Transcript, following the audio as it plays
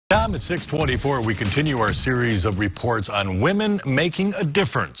Time is 6:24. We continue our series of reports on women making a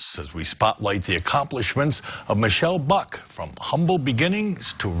difference as we spotlight the accomplishments of Michelle Buck, from humble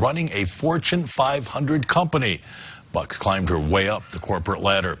beginnings to running a Fortune 500 company. Buck's climbed her way up the corporate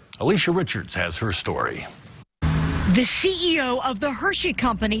ladder. Alicia Richards has her story. The CEO of the Hershey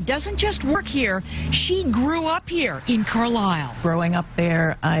Company doesn't just work here. She grew up here in Carlisle. Growing up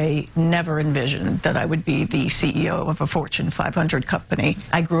there, I never envisioned that I would be the CEO of a Fortune 500 company.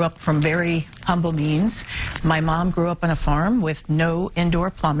 I grew up from very humble means. My mom grew up on a farm with no indoor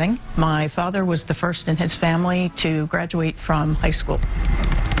plumbing. My father was the first in his family to graduate from high school.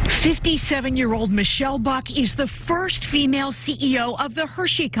 57-year-old Michelle Buck is the first female CEO of the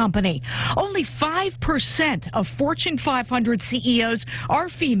Hershey Company. Only 5% of Fortune 500 CEOs are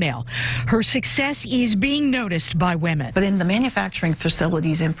female. Her success is being noticed by women. But in the manufacturing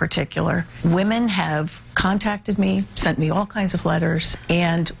facilities in particular, women have contacted me, sent me all kinds of letters,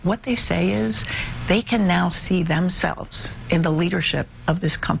 and what they say is they can now see themselves in the leadership of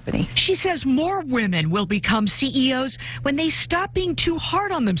this company. She says more women will become CEOs when they stop being too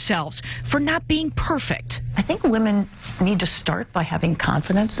hard on themselves for not being perfect. I think women need to start by having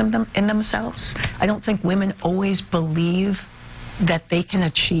confidence in themselves. I don't think women always believe that they can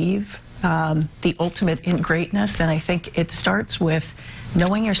achieve the ultimate in greatness, and I think it starts with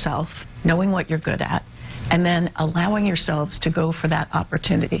knowing yourself, knowing what you're good at, and then allowing yourselves to go for that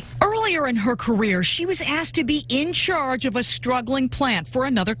opportunity. Earlier in her career, she was asked to be in charge of a struggling plant for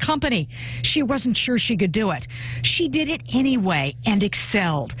another company. She wasn't sure she could do it. She did it anyway and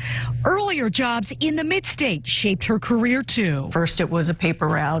excelled. Earlier jobs in the mid-state shaped her career too. First it was a paper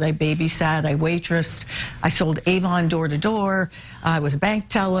route. I babysat, I waitressed, I sold Avon door to door, I was a bank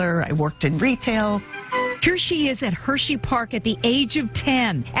teller, I worked in retail. Here she is at Hershey Park at the age of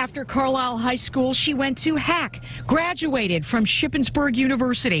 10. After Carlisle High School, she went to Hack, graduated from Shippensburg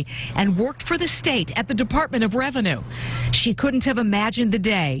University, and worked for the state at the Department of Revenue. She couldn't have imagined the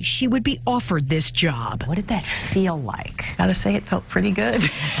day she would be offered this job. What did that feel like? Gotta say, it felt pretty good.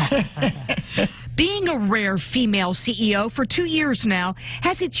 Being a rare female CEO for 2 years now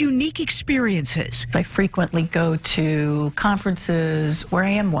has its unique experiences. I frequently go to conferences where I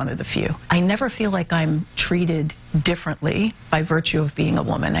am one of the few. I never feel like I'm treated differently by virtue of being a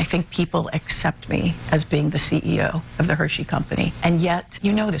woman. I think people accept me as being the CEO of the Hershey Company, and yet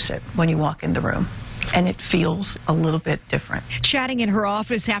you notice it when you walk in the room. And it feels a little bit different. Chatting in her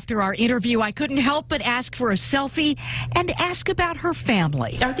office after our interview, I couldn't help but ask for a selfie and ask about her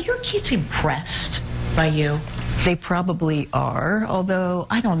family. Are your kids impressed by you? They probably are, although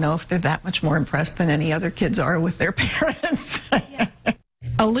I don't know if they're that much more impressed than any other kids are with their parents.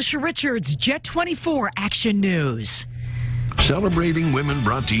 Alicia Richards, Jet 24 Action News. Celebrating women,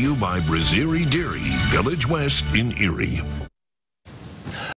 brought to you by YourErie Village West in Erie.